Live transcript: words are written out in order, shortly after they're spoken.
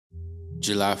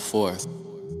July 4th,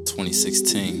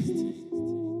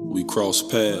 2016. We crossed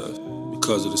paths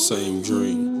because of the same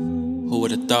dream. Who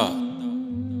would've thought?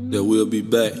 That we'll be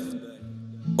back.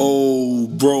 Oh,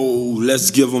 bro, let's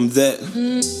give them that.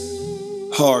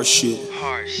 Hard shit.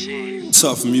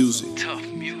 Tough music.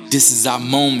 This is our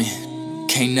moment.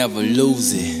 Can't never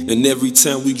lose it. And every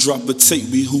time we drop a tape,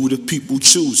 we who the people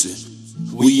choosing.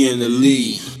 We in the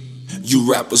lead.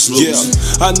 You rappers losing.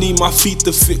 Yeah. I need my feet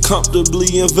to fit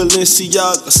comfortably in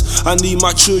Balenciagas. I need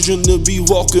my children to be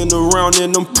walking around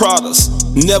in them Pradas.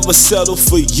 Never settle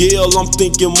for Yale, I'm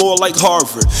thinking more like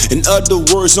Harvard. In other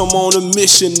words, I'm on a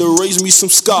mission to raise me some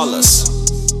scholars.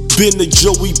 Been the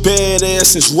Joey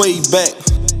badass since way back.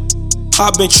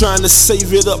 I've been trying to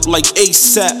save it up like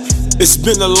ASAP. It's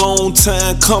been a long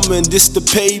time coming, this the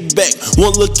payback.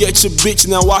 One look at your bitch,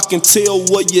 now I can tell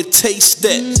what you taste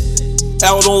at.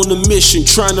 Out on the mission,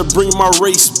 trying to bring my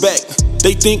race back.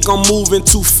 They think I'm moving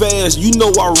too fast, you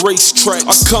know I race tracks.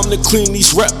 I come to clean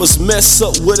these rappers, mess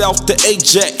up without the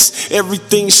Ajax.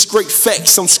 Everything's straight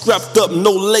facts, I'm scrapped up,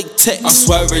 no latex. I'm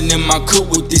swerving in my coupe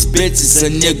with these bitches, a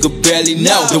nigga barely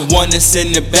know. The one that's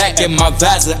in the back at my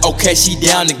visor, okay, she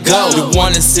down to go. The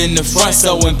one that's in the front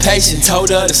so impatient, told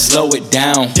her to slow it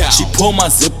down. She pulled my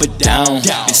zipper down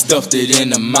and stuffed it in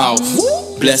the mouth.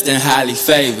 Blessed and highly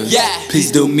favored.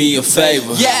 Please do me a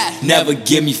favor. Never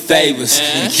give me favors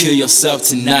and kill yourself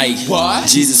tonight.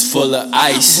 Jesus full of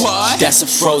ice. That's a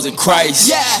frozen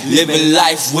Christ. Living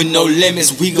life with no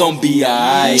limits, we gon' be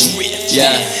alright.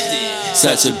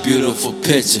 Such a beautiful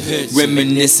picture.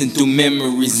 Reminiscing through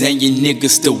memories and your niggas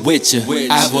still with you.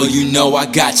 Ivo, you know I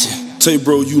got you. Tay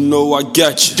bro, you know I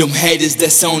got you. Them haters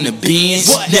that's on the bins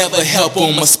never help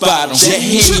on my spot. That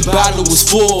Henny bottle was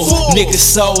full, niggas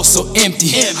soul so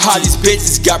empty. All these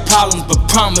bitches got problems but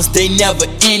promise they never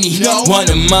any. One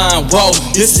of mine, whoa,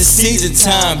 this is season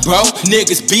time, bro.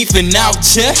 Niggas beefing out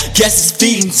here, guess it's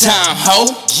feeding time,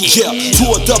 ho.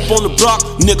 Pulled up on the block,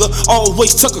 nigga.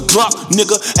 Always tuck a Glock,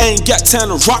 nigga. Ain't got time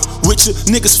to rock with you.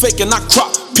 Niggas faking, I crop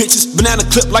pictures. Banana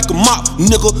clip like a mop,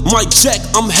 nigga. Mike Jack,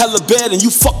 I'm hella bad and you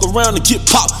fuck around and get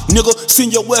popped, nigga.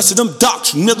 Send your ass to them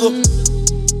docks, nigga.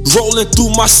 Rolling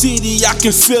through my city, I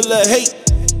can feel the hate.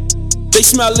 They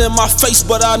smile in my face,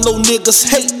 but I know niggas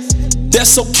hate.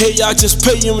 That's okay, I just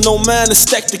pay them no mind and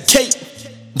stack the cake.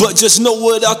 But just know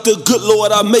without the good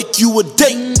Lord, I make you a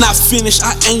date. Not finished,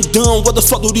 I ain't done. Where the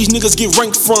fuck do these niggas get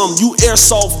ranked from? You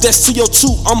airsoft, that's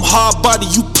CO2. I'm hard body,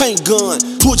 you paint gun.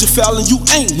 Pulled your foul and you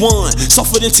ain't one.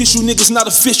 Softer than tissue, niggas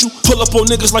not official. Pull up on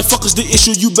niggas like fuck is the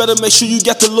issue. You better make sure you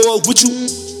got the Lord with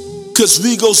you. Cause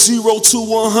we go 0 to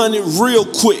 100 real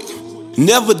quick.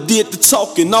 Never did the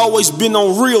talking, always been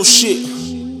on real shit.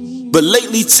 But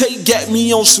lately Tate got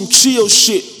me on some chill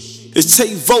shit. It's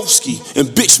Tate Volsky, and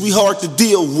bitch, we hard to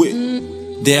deal with.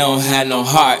 They don't have no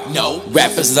heart, no.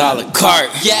 Rappers a la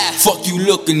carte. Fuck you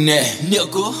looking at,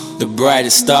 nigga. The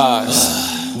brightest stars,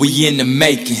 we in the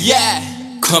making.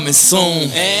 Coming soon,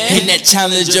 in that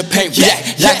Challenger paint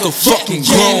like a fucking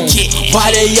groom.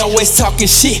 Why they always talking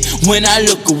shit when I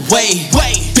look away?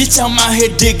 Bitch, I'm out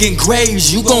here digging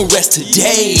graves, you gon' rest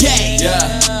today.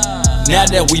 Now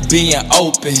that we being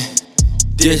open,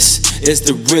 this is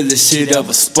the realest shit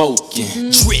ever spoken.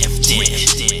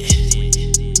 Drifting.